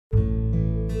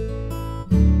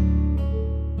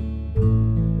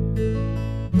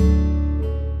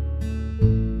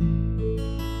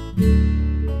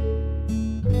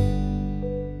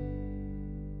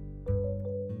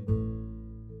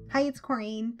Hi, it's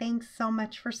Corinne. Thanks so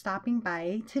much for stopping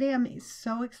by. Today I'm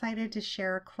so excited to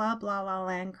share Club La La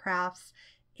Land Crafts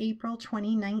April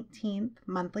 2019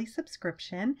 monthly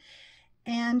subscription.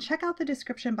 And check out the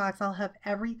description box. I'll have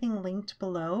everything linked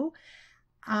below.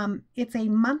 It's a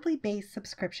monthly based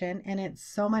subscription and it's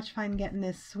so much fun getting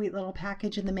this sweet little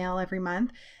package in the mail every month.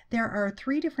 There are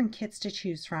 3 different kits to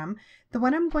choose from. The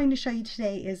one I'm going to show you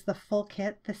today is the full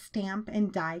kit, the stamp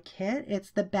and die kit.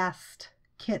 It's the best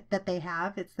kit that they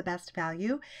have. It's the best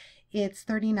value. It's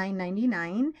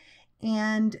 $39.99.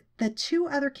 And the 2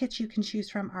 other kits you can choose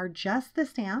from are just the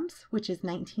stamps, which is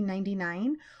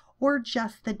 $19.99, or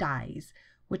just the dies,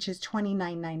 which is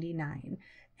 $29.99.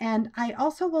 And I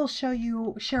also will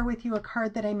share with you a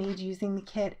card that I made using the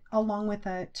kit along with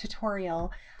a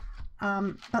tutorial.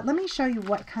 But let me show you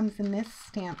what comes in this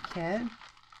stamp kit.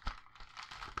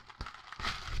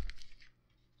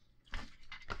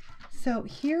 So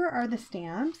here are the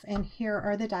stamps and here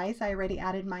are the dies. I already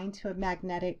added mine to a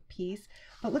magnetic piece,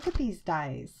 but look at these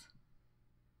dies.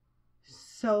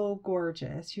 So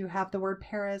gorgeous. You have the word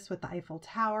Paris with the Eiffel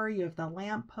Tower. You have the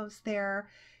lamppost there.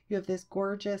 You have this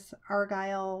gorgeous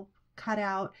argyle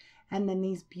cutout, and then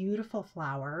these beautiful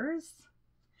flowers.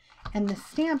 And the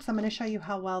stamps, I'm going to show you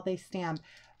how well they stamp.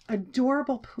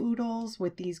 Adorable poodles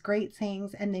with these great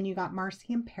sayings, and then you got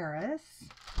Marcy in Paris.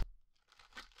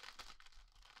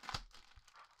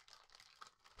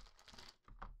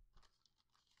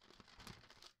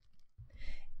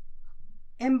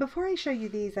 And before I show you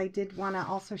these, I did want to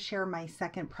also share my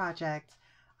second project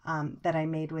that I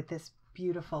made with this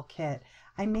beautiful kit.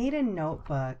 I made a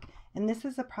notebook, and this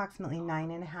is approximately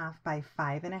 9.5 by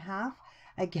 5.5.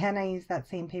 Again, I used that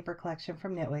same paper collection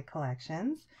from Nitwit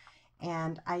Collections,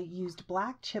 and I used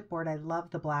black chipboard. I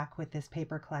love the black with this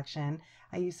paper collection.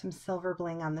 I used some silver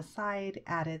bling on the side,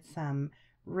 added some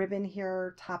ribbon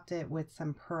here, topped it with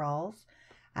some pearls.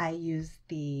 I used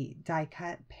the die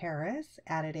cut Paris,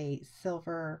 added a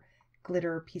silver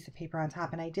glitter piece of paper on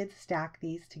top, and I did stack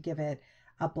these to give it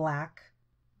a black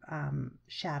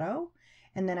shadow.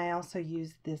 And then I also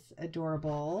used this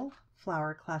adorable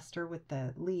flower cluster with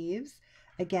the leaves,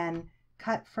 again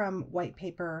cut from white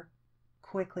paper,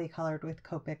 quickly colored with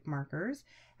Copic markers.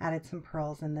 Added some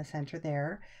pearls in the center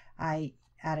there. I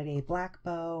added a black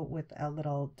bow with a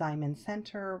little diamond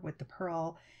center with the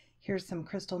pearl. Here's some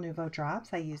Crystal Nouveau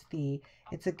drops. I used the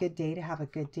It's a Good Day to Have a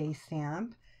Good Day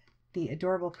stamp, the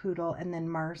adorable poodle, and then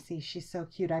Marcy. She's so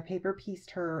cute. I paper pieced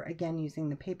her again using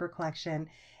the paper collection,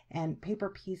 and paper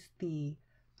pieced the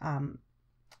on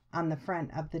the front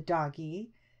of the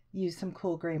doggy. Used some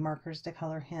cool gray markers to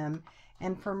color him.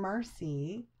 And for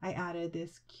Marcy, I added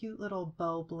this cute little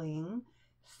bow bling,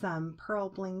 some pearl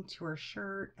bling to her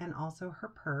shirt, and also her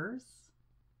purse.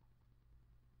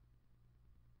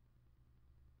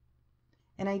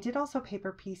 And I did also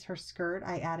paper piece her skirt.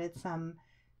 I added some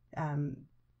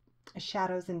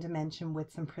shadows and dimension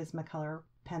with some Prismacolor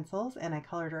pencils, and I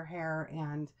colored her hair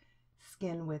and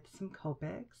skin with some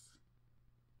Copics.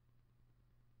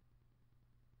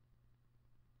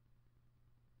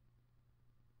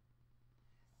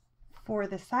 For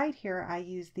the side here, I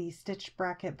used the stitch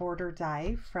bracket border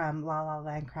die from La La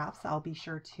Land Crafts. I'll be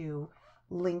sure to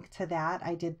link to that.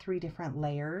 I did 3 different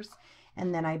layers,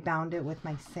 and then I bound it with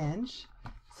my cinch.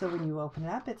 So when you open it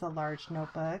up, it's a large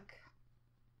notebook.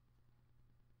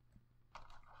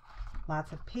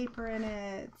 Lots of paper in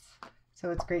it.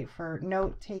 So it's great for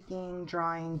note taking,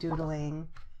 drawing, doodling.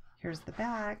 Here's the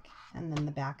back, and then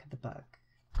the back of the book.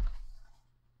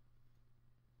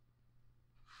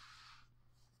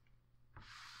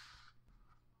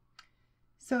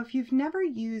 So if you've never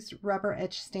used rubber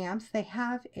etch stamps, they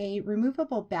have a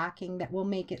removable backing that will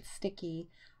make it sticky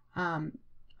on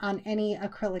any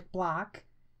acrylic block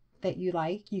that you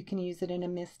like. You can use it in a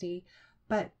MISTI,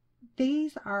 but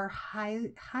these are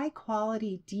high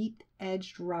quality, deep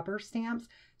edged rubber stamps,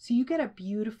 so you get a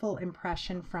beautiful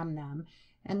impression from them.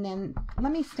 And then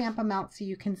let me stamp them out so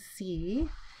you can see.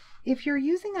 If you're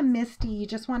using a MISTI, you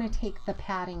just want to take the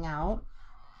padding out,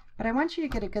 but I want you to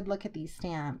get a good look at these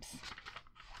stamps.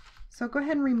 So go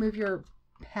ahead and remove your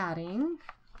padding,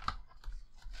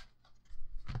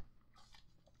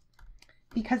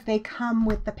 because they come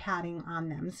with the padding on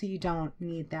them, so you don't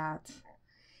need that.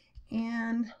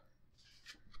 And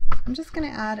I'm just going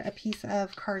to add a piece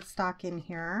of cardstock in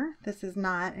here. This is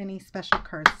not any special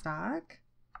cardstock.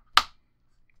 I'm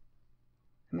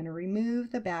going to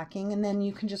remove the backing, and then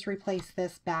you can just replace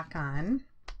this back on.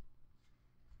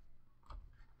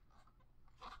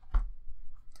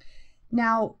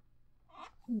 Now,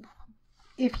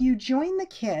 if you join the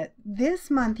kit this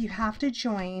month, you have to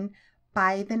join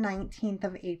by the 19th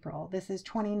of April. This is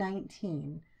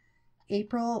 2019.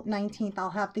 April 19th.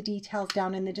 I'll have the details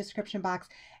down in the description box,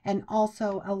 and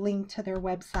also a link to their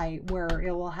website where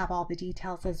it will have all the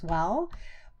details as well.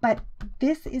 But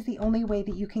this is the only way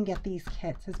that you can get these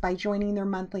kits, is by joining their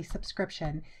monthly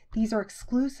subscription. These are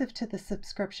exclusive to the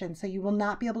subscription, so you will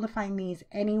not be able to find these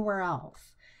anywhere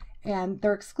else. And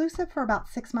they're exclusive for about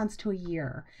 6 months to a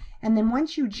year. And then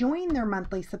once you join their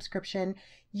monthly subscription,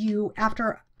 you,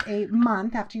 after a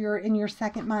month, after you're in your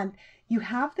second month, you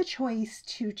have the choice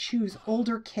to choose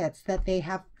older kits that they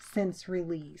have since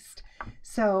released.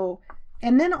 So,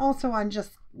 and then also on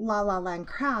just La La Land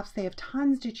Crafts, they have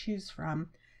tons to choose from.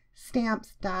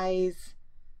 Stamps, dies,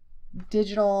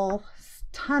 digital,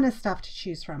 ton of stuff to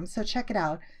choose from. So check it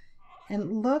out.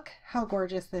 And look how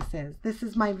gorgeous this is. This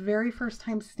is my very first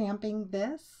time stamping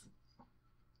this.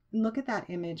 Look at that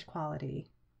image quality.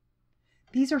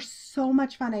 These are so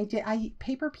much fun. I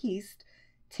paper pieced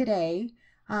today.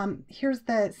 Here's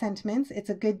the sentiments. It's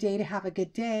a good day to have a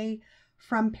good day.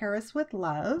 From Paris with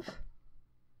love.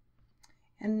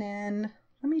 And then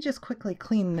let me just quickly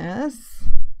clean this.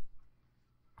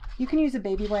 You can use a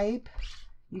baby wipe.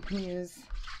 You can use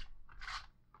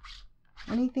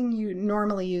anything you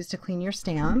normally use to clean your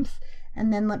stamps.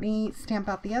 And then let me stamp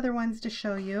out the other ones to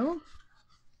show you.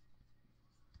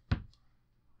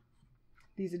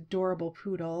 These adorable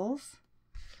poodles.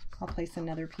 I'll place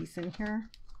another piece in here.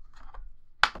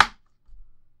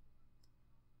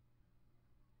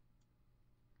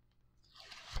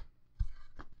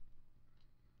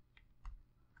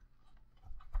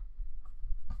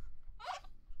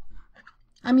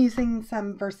 I'm using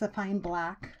some VersaFine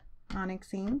Black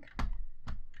Onyx ink.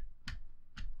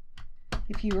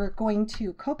 If you are going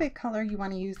to Copic color, you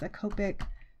want to use a Copic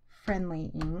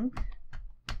friendly ink.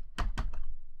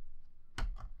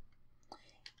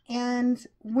 And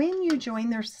when you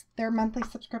join their monthly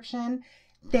subscription,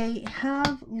 they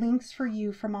have links for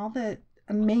you from all the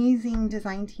amazing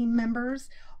design team members,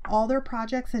 all their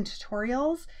projects and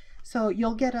tutorials. So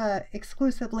you'll get an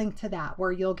exclusive link to that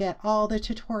where you'll get all the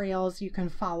tutorials. You can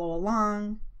follow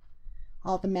along,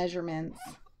 all the measurements.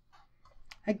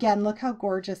 Again, look how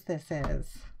gorgeous this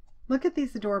is. Look at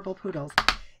these adorable poodles.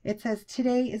 It says,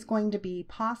 today is going to be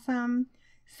possum,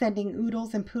 sending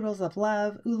oodles and poodles of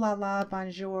love, ooh la la,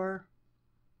 bonjour.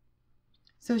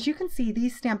 So as you can see,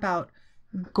 these stamp out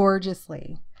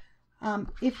gorgeously.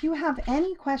 If you have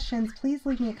any questions, please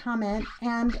leave me a comment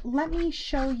and let me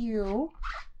show you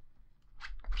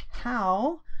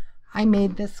how I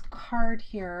made this card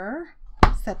here.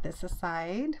 Set this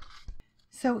aside.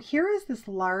 So here is this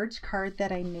large card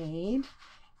that I made,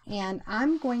 and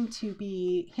I'm going to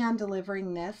be hand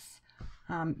delivering this.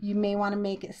 You may want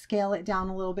to scale it down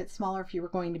a little bit smaller if you were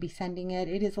going to be sending it.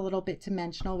 It is a little bit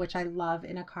dimensional, which I love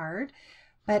in a card.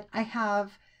 But I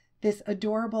have this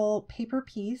adorable paper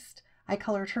pieced. I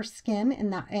colored her skin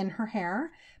and her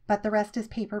hair, but the rest is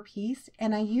paper pieced.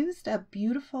 And I used a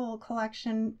beautiful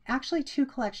collection, actually 2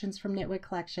 collections from Nitwit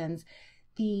Collections.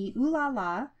 The Ooh La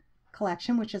La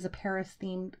collection, which is a Paris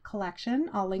themed collection.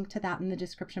 I'll link to that in the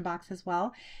description box as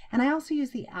well. And I also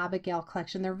use the Abigail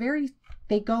collection.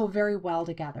 They go very well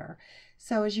together.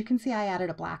 So as you can see, I added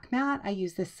a black mat. I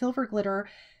used this silver glitter.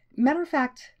 Matter of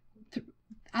fact,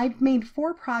 I've made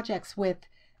 4 projects with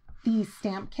these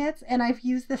stamp kits, and I've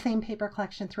used the same paper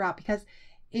collection throughout because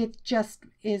it just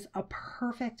is a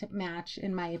perfect match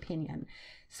in my opinion.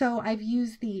 So I've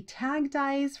used the tag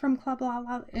dies from La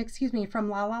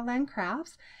La Land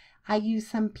Crafts. I use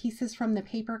some pieces from the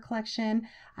paper collection.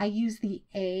 I use the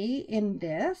A in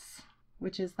this,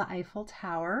 which is the Eiffel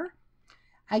Tower.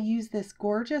 I use this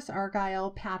gorgeous argyle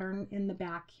pattern in the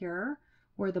back here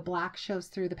where the black shows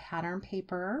through the pattern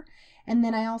paper. And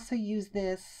then I also use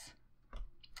this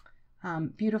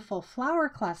beautiful flower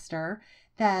cluster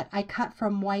that I cut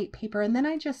from white paper, and then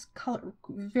I just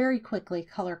very quickly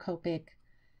color Copic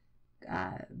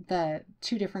the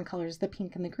 2 different colors, the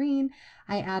pink and the green.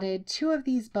 I added 2 of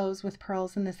these bows with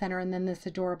pearls in the center, and then this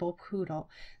adorable poodle.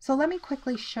 So let me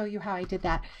quickly show you how I did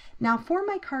that. Now for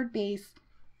my card base,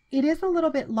 it is a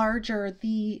little bit larger.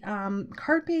 The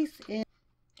card base is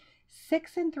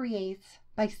 6 3/8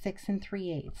 by 6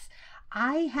 3/8.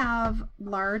 I have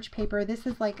large paper. This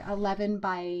is like 11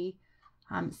 by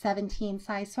 17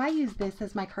 size. So I use this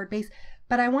as my card base,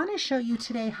 but I want to show you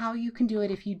today how you can do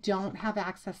it if you don't have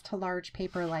access to large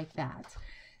paper like that.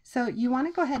 So you want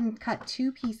to go ahead and cut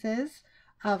 2 pieces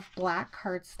of black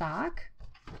cardstock.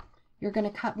 You're going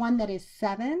to cut one that is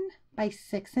 7 by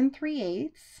 6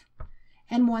 3/8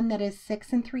 and one that is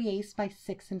 6 3/8 by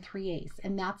 6 3/8.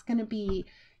 And that's going to be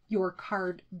your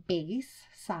card base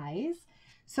size.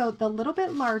 So the little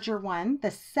bit larger one, the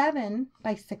 7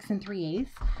 by 6 3/8,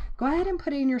 go ahead and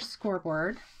put it in your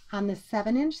scoreboard. on the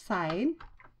 7-inch side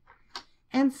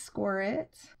and score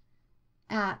it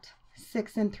at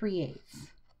 6 3/8.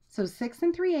 So 6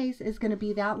 3/8 is going to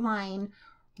be that line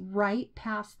right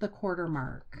past the quarter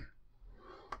mark.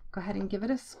 Go ahead and give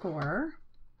it a score.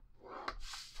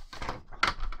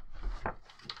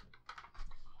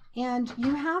 And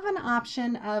you have an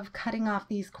option of cutting off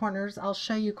these corners. I'll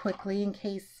show you quickly in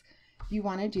case you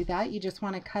want to do that. You just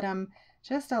want to cut them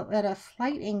just at a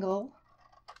slight angle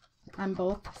on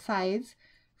both sides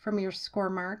from your score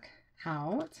mark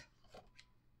out.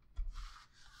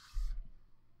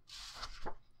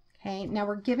 Okay, now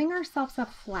we're giving ourselves a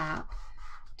flap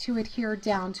to adhere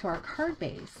down to our card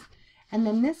base. And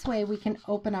then this way we can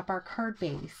open up our card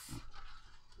base.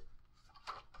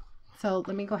 So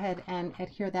let me go ahead and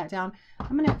adhere that down.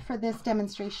 I'm going to, for this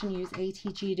demonstration, use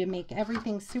ATG to make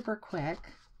everything super quick.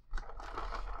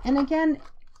 And again,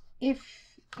 if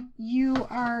you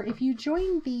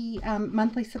join the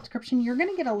monthly subscription, you're going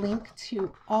to get a link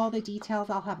to all the details.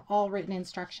 I'll have all written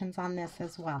instructions on this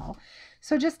as well.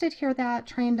 So just adhere that,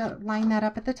 trying to line that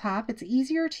up at the top. It's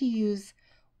easier to use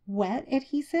wet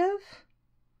adhesive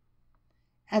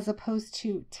as opposed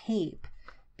to tape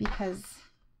because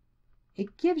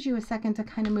it gives you a second to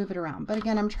kind of move it around. But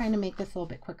again, I'm trying to make this a little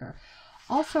bit quicker.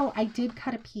 Also, I did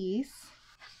cut a piece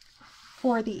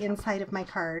for the inside of my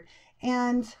card,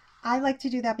 and I like to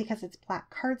do that because it's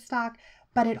black cardstock,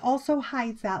 but it also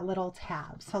hides that little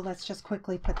tab. So let's just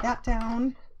quickly put that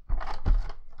down.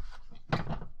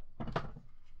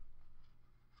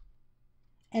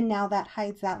 And now that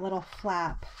hides that little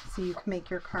flap so you can make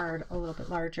your card a little bit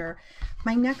larger.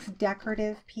 My next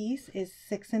decorative piece is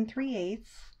 6 3/8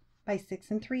 by 6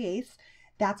 3/8.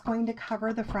 That's going to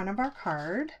cover the front of our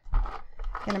card.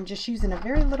 And I'm just using a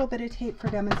very little bit of tape for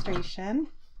demonstration.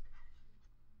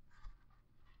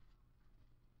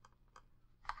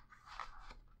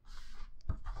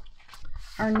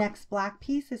 Our next black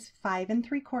piece is 5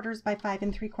 3/4 by 5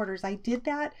 3/4. I did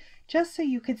that just so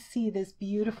you could see this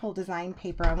beautiful design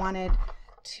paper. I wanted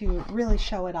to really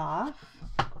show it off.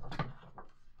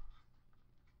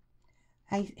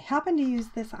 I happen to use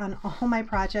this on all my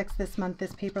projects this month,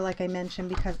 this paper, like I mentioned,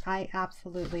 because I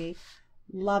absolutely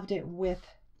loved it with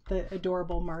the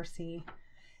adorable Marcy.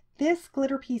 This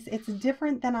glitter piece, it's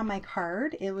different than on my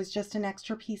card. It was just an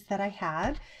extra piece that I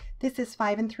had. This is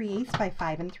 5 3/8 by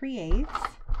 5 3/8.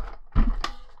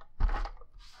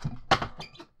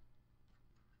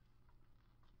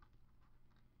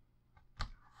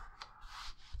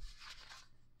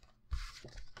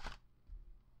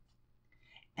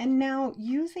 And now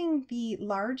using the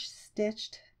large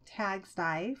stitched tags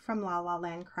die from La La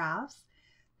Land Crafts,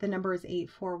 the number is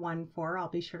 8414. I'll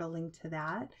be sure to link to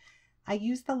that. I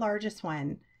used the largest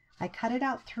one. I cut it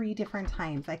out 3 different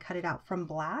times. I cut it out from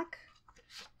black,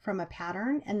 from a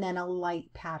pattern, and then a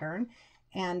light pattern.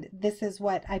 And this is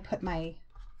what I put my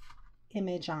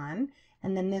image on.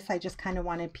 And then this I just kind of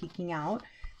wanted peeking out.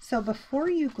 So before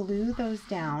you glue those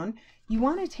down, you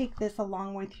want to take this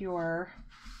along with your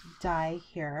die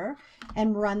here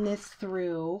and run this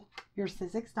through your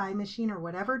Sizzix die machine or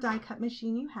whatever die cut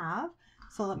machine you have.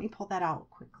 So let me pull that out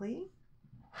quickly.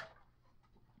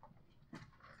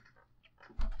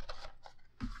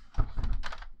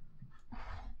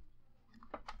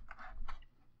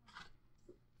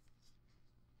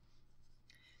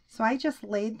 So I just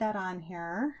laid that on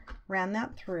here, ran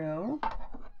that through.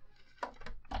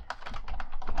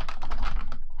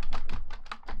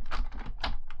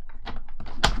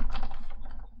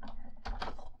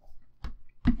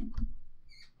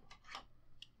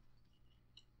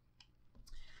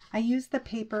 I used the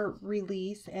paper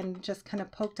release and just kind of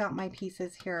poked out my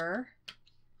pieces here.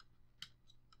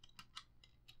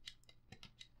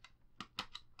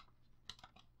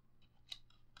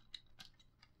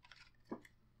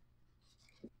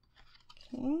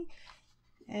 Okay,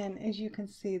 and as you can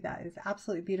see, that is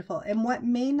absolutely beautiful. And what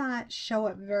may not show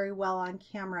up very well on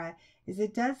camera is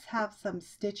it does have some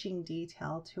stitching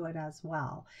detail to it as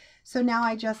well. So now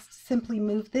I just simply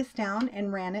moved this down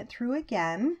and ran it through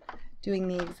again, doing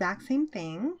the exact same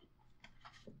thing.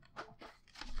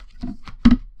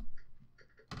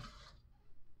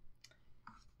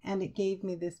 And it gave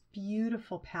me this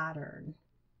beautiful pattern.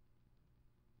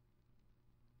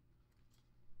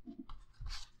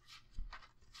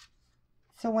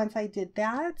 So once I did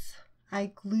that,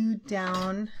 I glued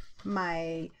down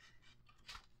my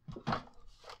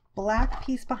black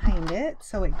piece behind it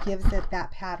so it gives it that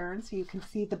pattern so you can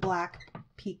see the black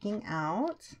peeking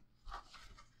out.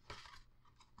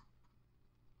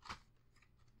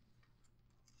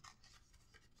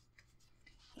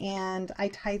 and I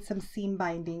tied some seam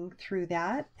binding through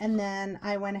that, and then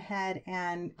I went ahead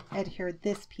and adhered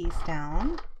this piece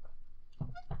down,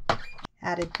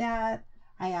 added that.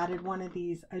 I added one of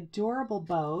these adorable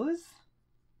bows.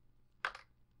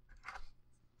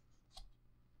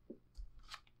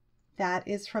 That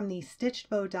is from the stitched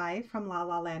bow die from La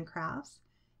La Land Crafts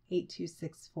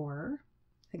 8264.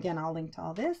 Again, I'll link to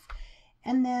all this.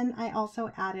 And then I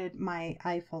also added my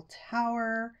Eiffel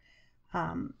Tower,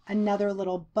 another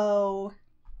little bow,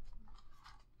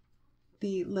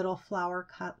 the little flower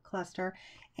cluster.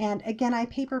 And again, I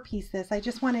paper pieced this. I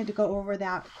just wanted to go over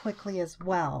that quickly as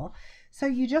well. So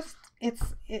you just,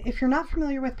 if you're not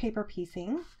familiar with paper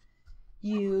piecing,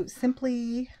 you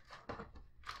simply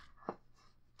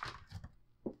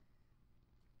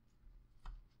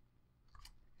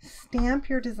stamp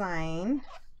your design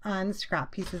on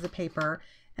scrap pieces of paper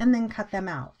and then cut them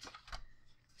out.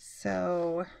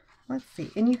 So let's see,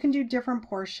 and you can do different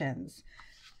portions.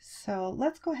 So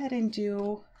let's go ahead and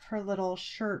do her little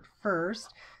shirt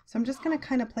first. So I'm just going to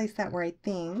kind of place that where I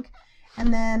think,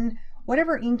 and then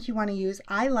whatever ink you want to use.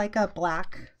 I like a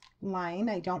black line.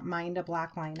 I don't mind a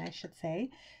black line, I should say.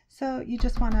 So you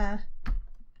just want to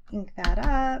ink that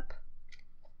up.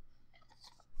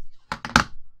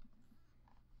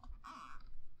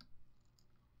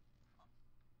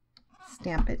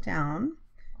 Stamp it down.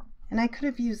 And I could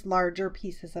have used larger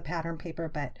pieces of pattern paper,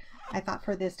 but I thought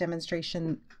for this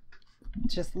demonstration,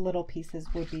 just little pieces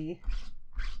would be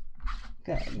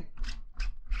good.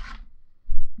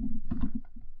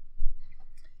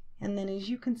 And then as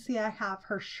you can see, I have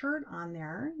her shirt on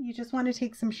there. You just want to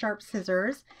take some sharp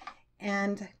scissors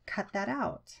and cut that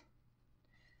out.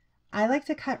 I like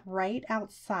to cut right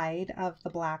outside of the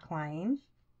black line.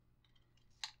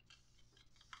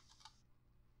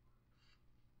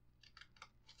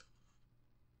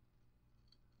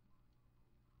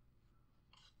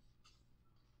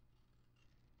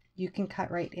 You can cut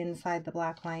right inside the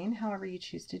black line, however you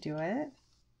choose to do it.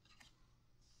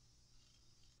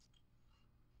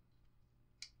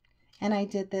 And I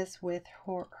did this with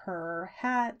her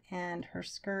hat and her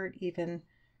skirt, even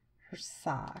her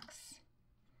socks.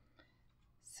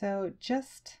 So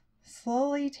just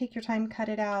slowly take your time, cut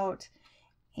it out.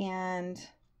 And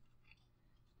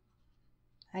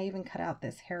I even cut out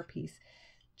this hair piece.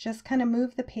 Just kind of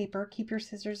move the paper, keep your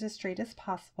scissors as straight as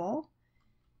possible,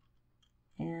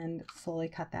 and slowly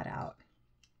cut that out.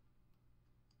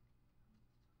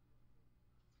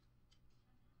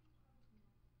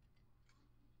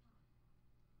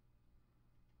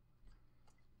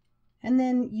 And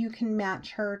then you can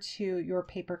match her to your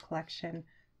paper collection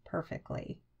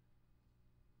perfectly.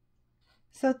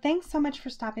 So thanks so much for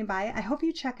stopping by. I hope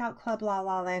you check out Club La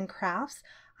La Land Crafts.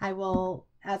 I will,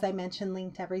 as I mentioned,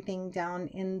 link to everything down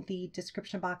in the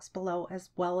description box below, as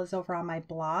well as over on my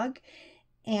blog.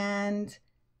 And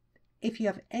if you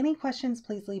have any questions,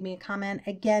 please leave me a comment.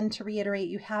 Again, to reiterate,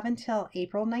 you have until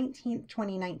April 19th,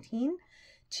 2019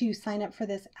 to sign up for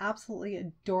this absolutely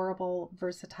adorable,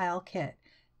 versatile kit.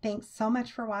 Thanks so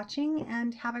much for watching,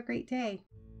 and have a great day.